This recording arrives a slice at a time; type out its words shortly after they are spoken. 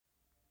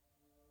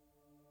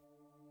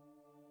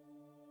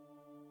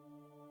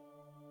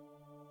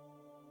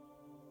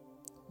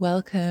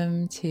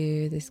Welcome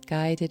to this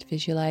guided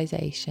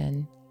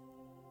visualization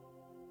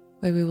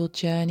where we will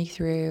journey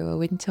through a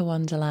winter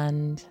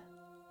wonderland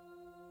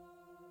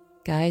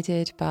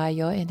guided by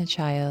your inner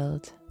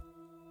child,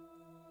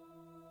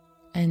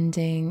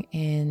 ending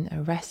in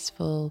a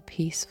restful,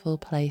 peaceful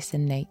place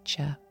in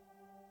nature.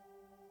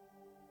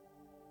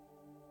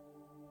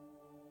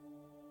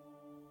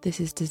 This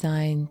is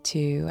designed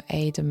to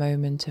aid a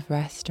moment of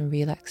rest and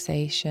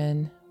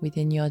relaxation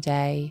within your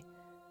day,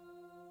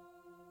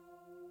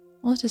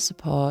 or to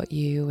support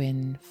you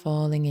in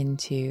falling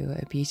into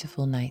a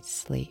beautiful night's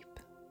sleep.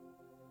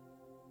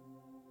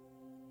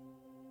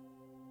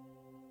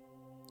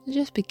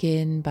 Just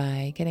begin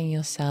by getting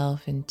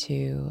yourself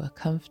into a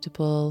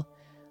comfortable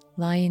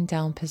lying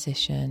down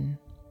position,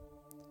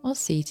 or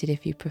seated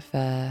if you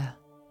prefer.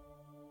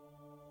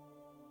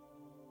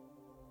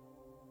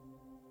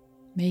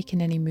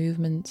 Making any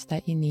movements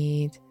that you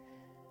need,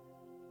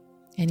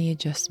 any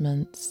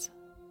adjustments.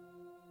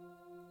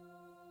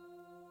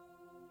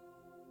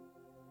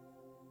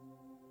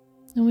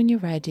 And when you're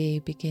ready,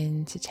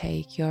 begin to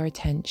take your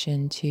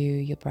attention to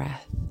your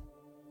breath.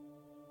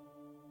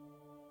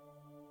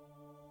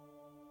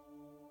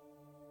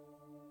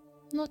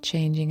 Not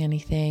changing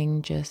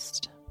anything,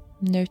 just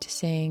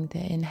noticing the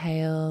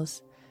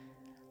inhales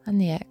and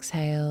the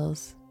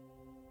exhales.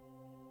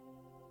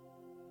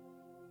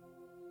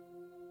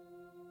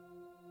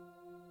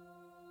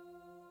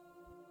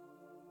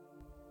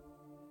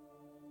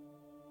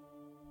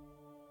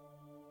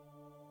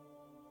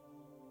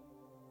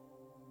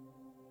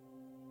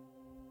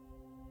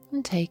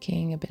 And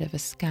taking a bit of a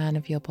scan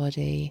of your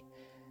body,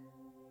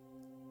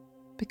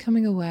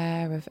 becoming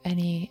aware of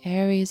any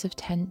areas of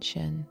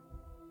tension,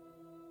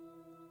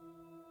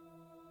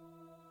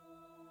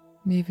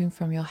 moving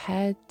from your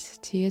head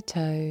to your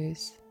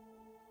toes,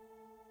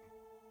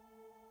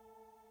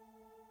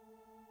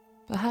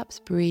 perhaps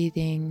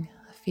breathing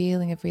a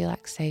feeling of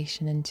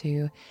relaxation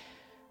into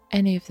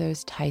any of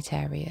those tight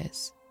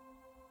areas.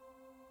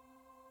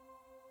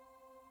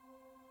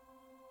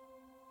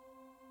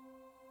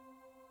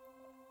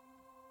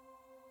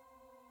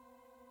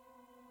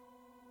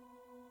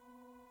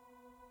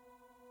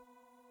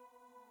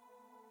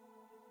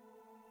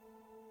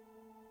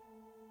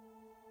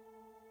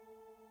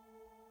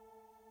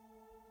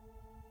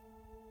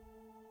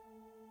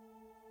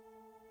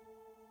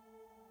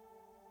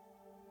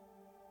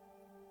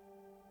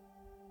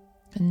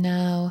 And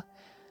now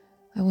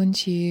I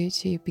want you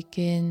to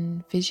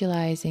begin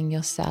visualizing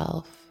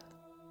yourself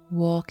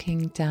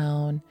walking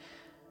down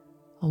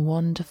a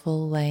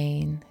wonderful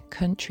lane,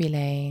 country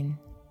lane,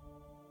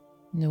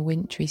 in a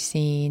wintry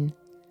scene.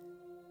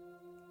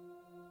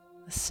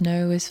 The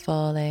snow is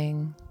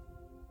falling.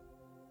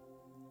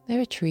 There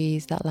are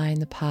trees that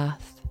line the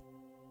path.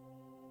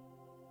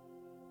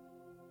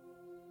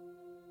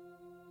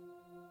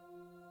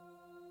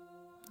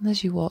 And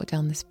as you walk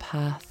down this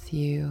path,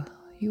 you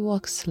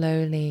walk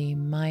slowly,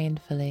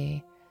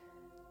 mindfully,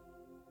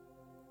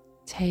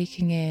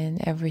 taking in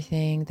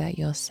everything that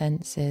your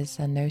senses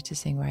are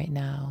noticing right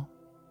now.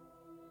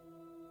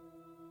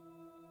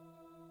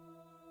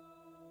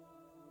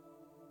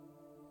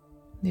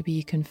 Maybe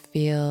you can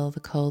feel the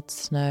cold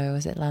snow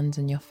as it lands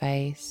on your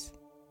face,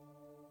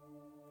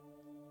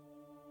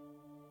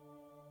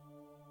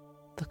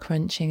 the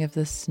crunching of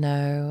the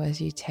snow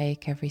as you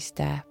take every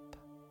step.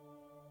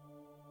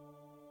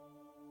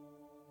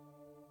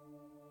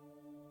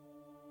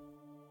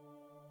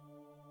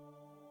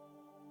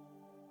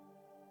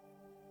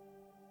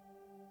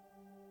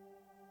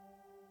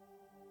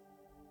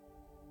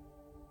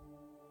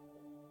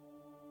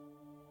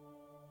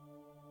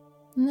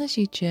 And as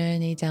you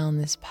journey down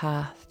this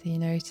path, you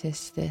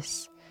notice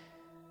this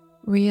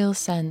real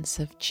sense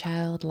of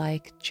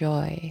childlike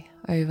joy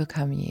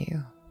overcome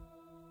you.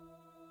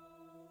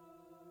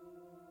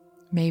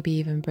 Maybe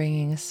even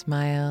bringing a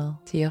smile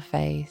to your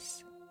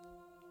face.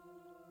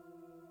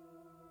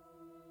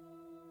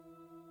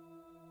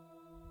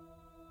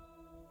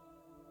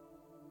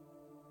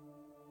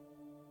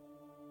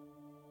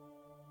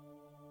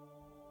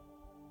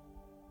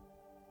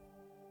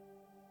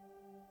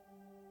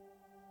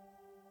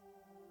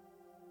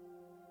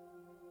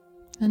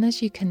 And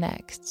as you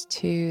connect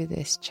to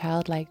this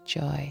childlike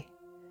joy,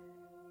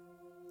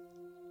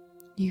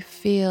 you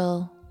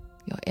feel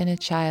your inner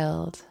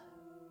child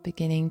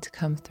beginning to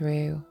come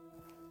through.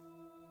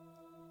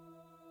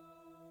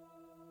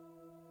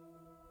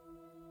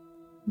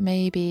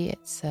 Maybe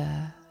it's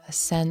a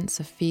sense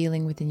of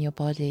feeling within your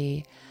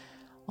body,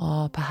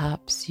 or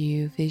perhaps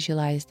you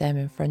visualize them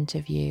in front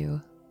of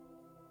you.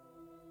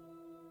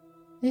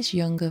 This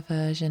younger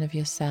version of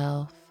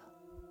yourself.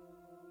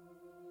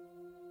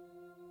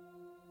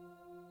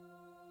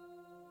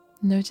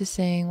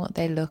 Noticing what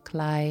they look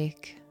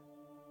like.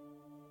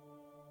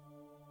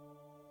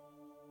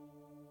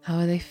 How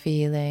are they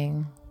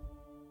feeling?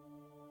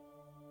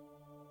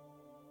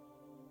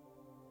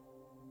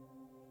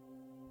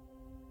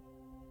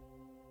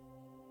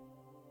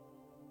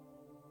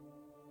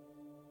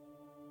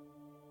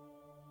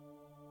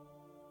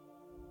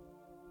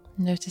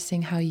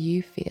 Noticing how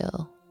you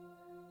feel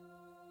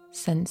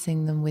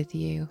sensing them with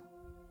you.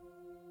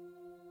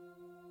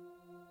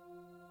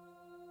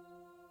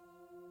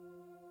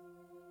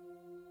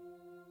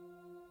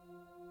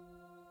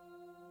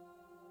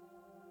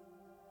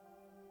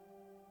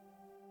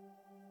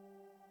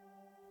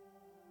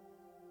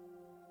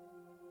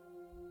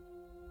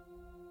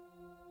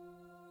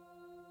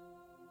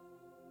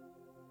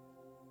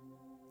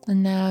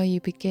 And now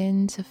you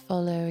begin to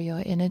follow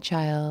your inner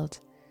child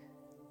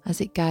as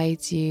it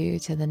guides you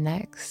to the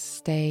next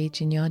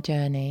stage in your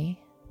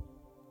journey.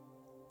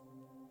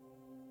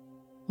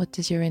 What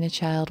does your inner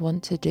child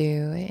want to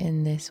do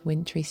in this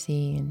wintry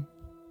scene?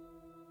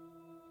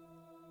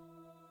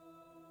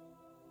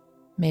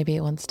 Maybe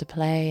it wants to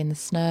play in the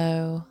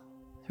snow,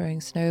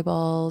 throwing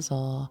snowballs,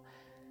 or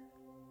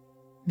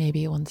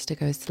maybe it wants to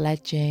go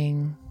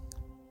sledging,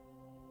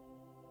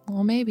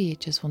 or maybe it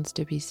just wants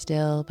to be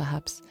still,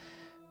 perhaps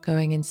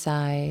going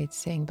inside,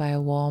 sitting by a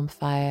warm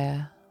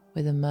fire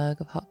with a mug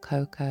of hot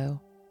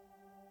cocoa.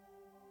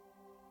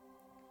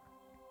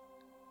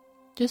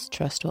 Just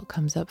trust what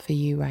comes up for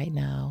you right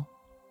now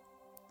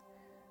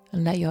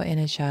and let your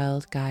inner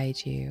child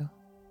guide you.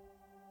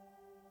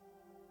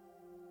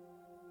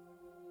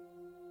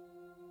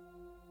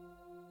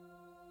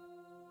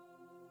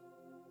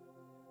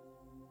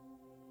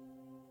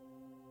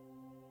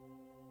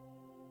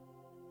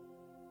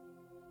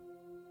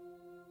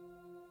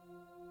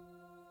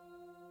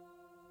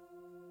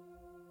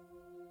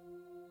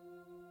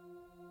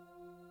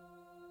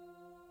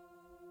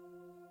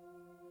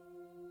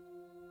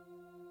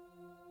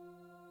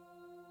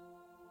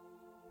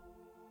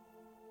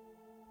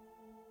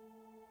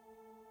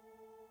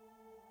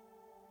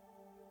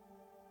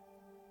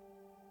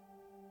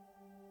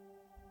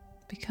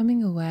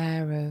 Becoming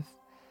aware of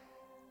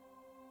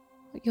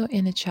what your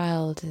inner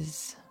child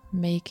is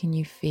making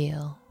you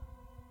feel.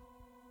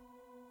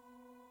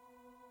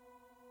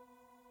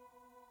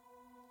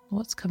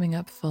 What's coming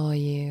up for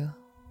you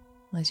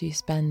as you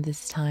spend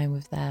this time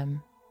with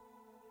them?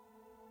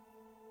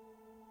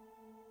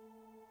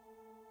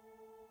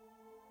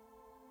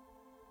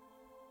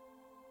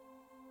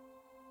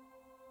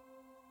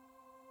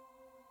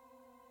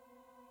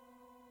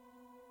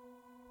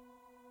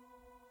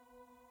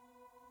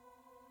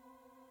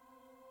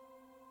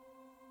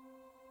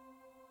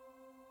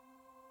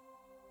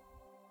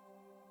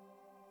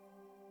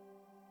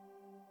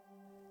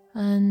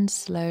 And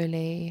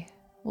slowly,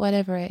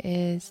 whatever it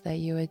is that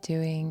you are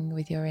doing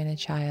with your inner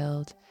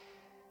child,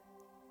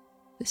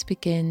 this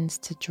begins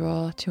to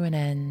draw to an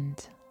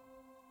end.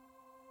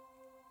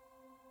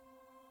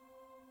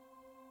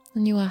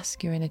 And you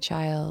ask your inner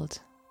child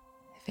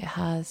if it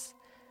has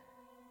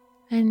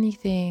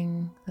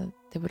anything that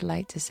they would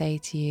like to say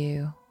to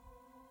you.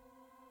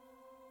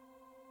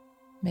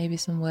 Maybe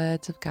some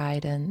words of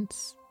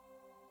guidance,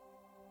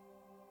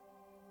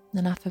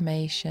 an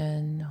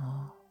affirmation,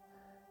 or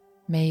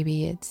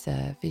maybe it's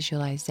a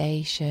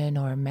visualization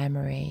or a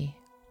memory.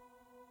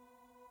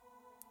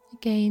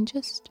 Again,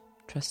 just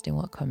trusting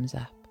what comes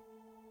up.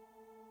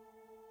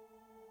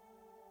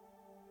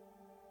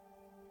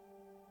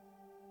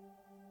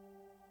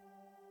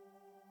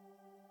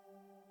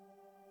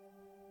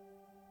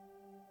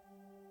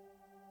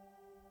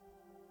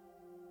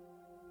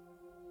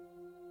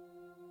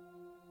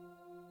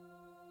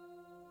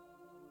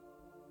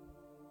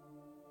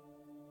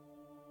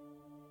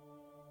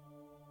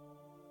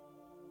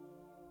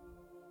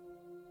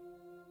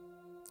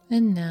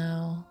 And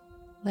now,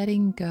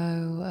 letting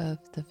go of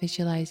the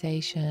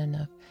visualization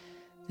of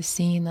the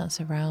scene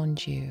that's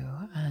around you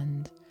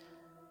and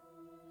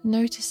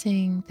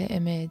noticing the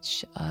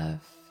image of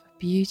a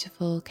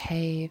beautiful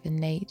cave in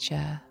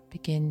nature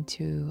begin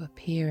to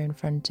appear in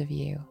front of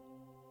you.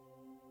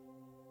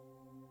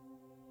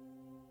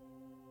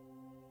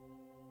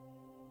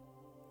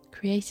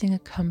 Creating a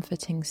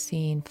comforting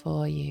scene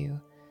for you.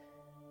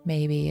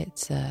 Maybe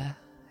it's a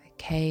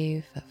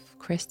cave of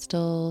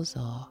crystals,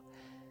 or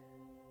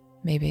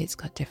maybe it's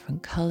got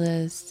different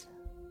colors.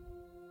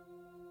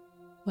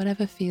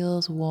 Whatever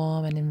feels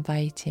warm and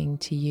inviting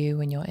to you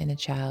and your inner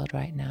child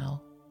right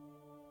now.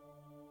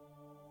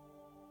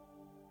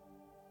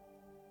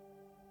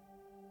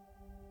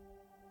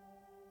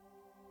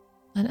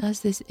 And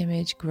as this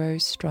image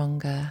grows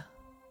stronger,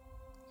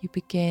 you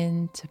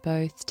begin to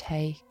both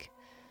take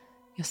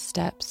your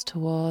steps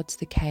towards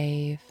the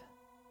cave.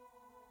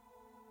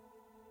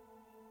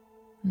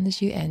 And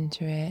as you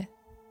enter it,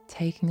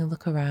 taking a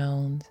look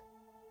around,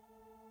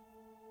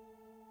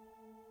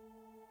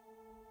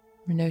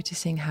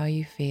 noticing how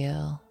you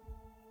feel.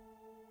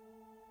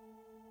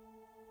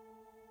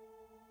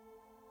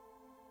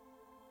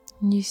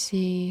 And you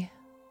see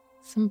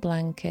some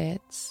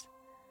blankets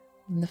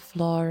on the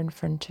floor in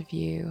front of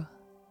you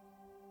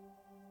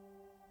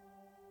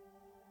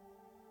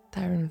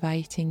that are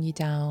inviting you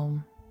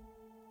down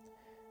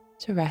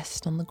to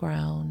rest on the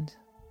ground.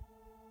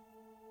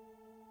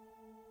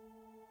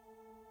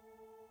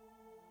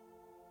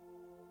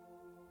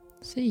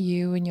 So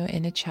you and your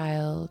inner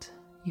child,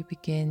 you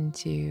begin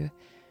to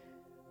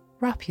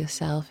wrap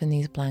yourself in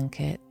these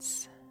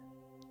blankets,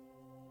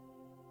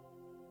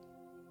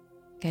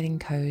 getting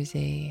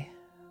cozy,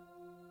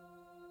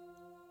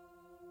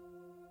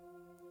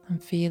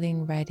 and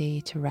feeling ready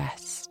to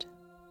rest.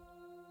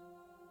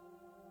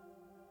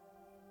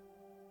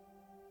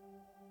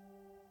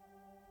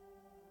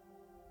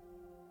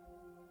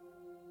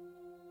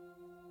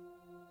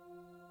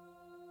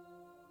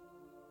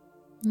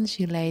 As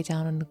you lay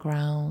down on the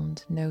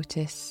ground,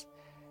 notice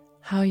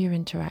how you're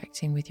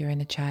interacting with your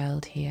inner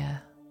child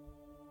here.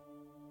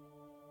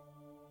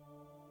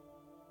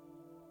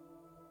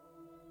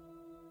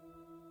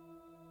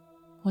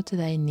 What do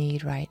they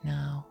need right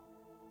now?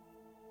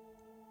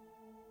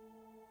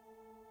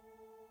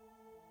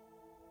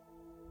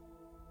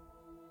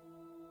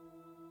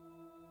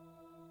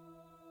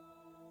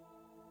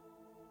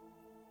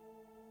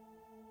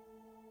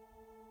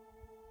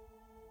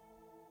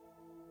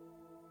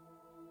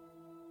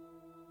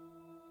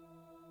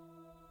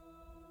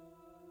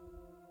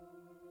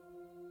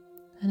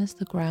 And as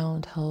the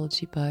ground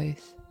holds you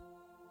both,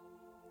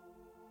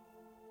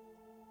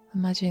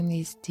 imagine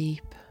these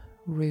deep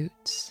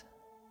roots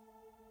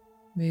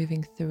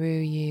moving through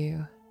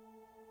you,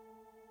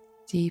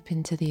 deep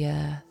into the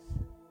earth.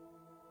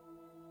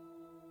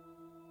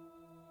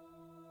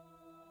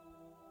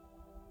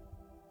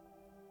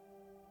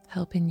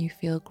 Helping you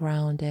feel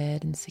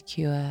grounded and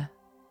secure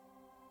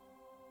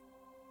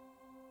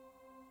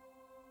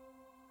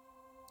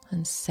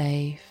and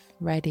safe,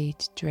 ready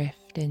to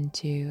drift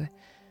into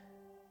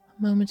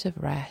a moment of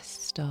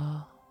rest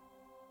or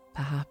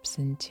perhaps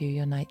into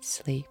your night's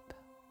sleep.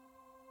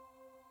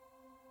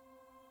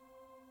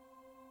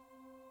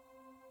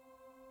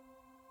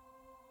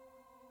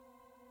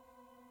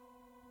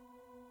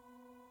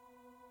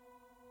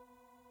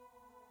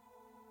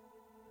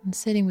 And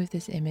sitting with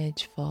this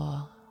image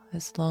for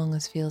as long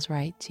as feels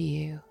right to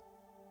you.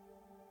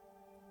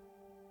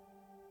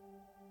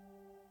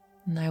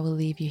 And I will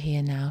leave you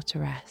here now to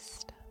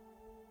rest.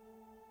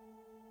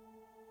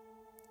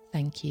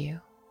 Thank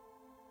you.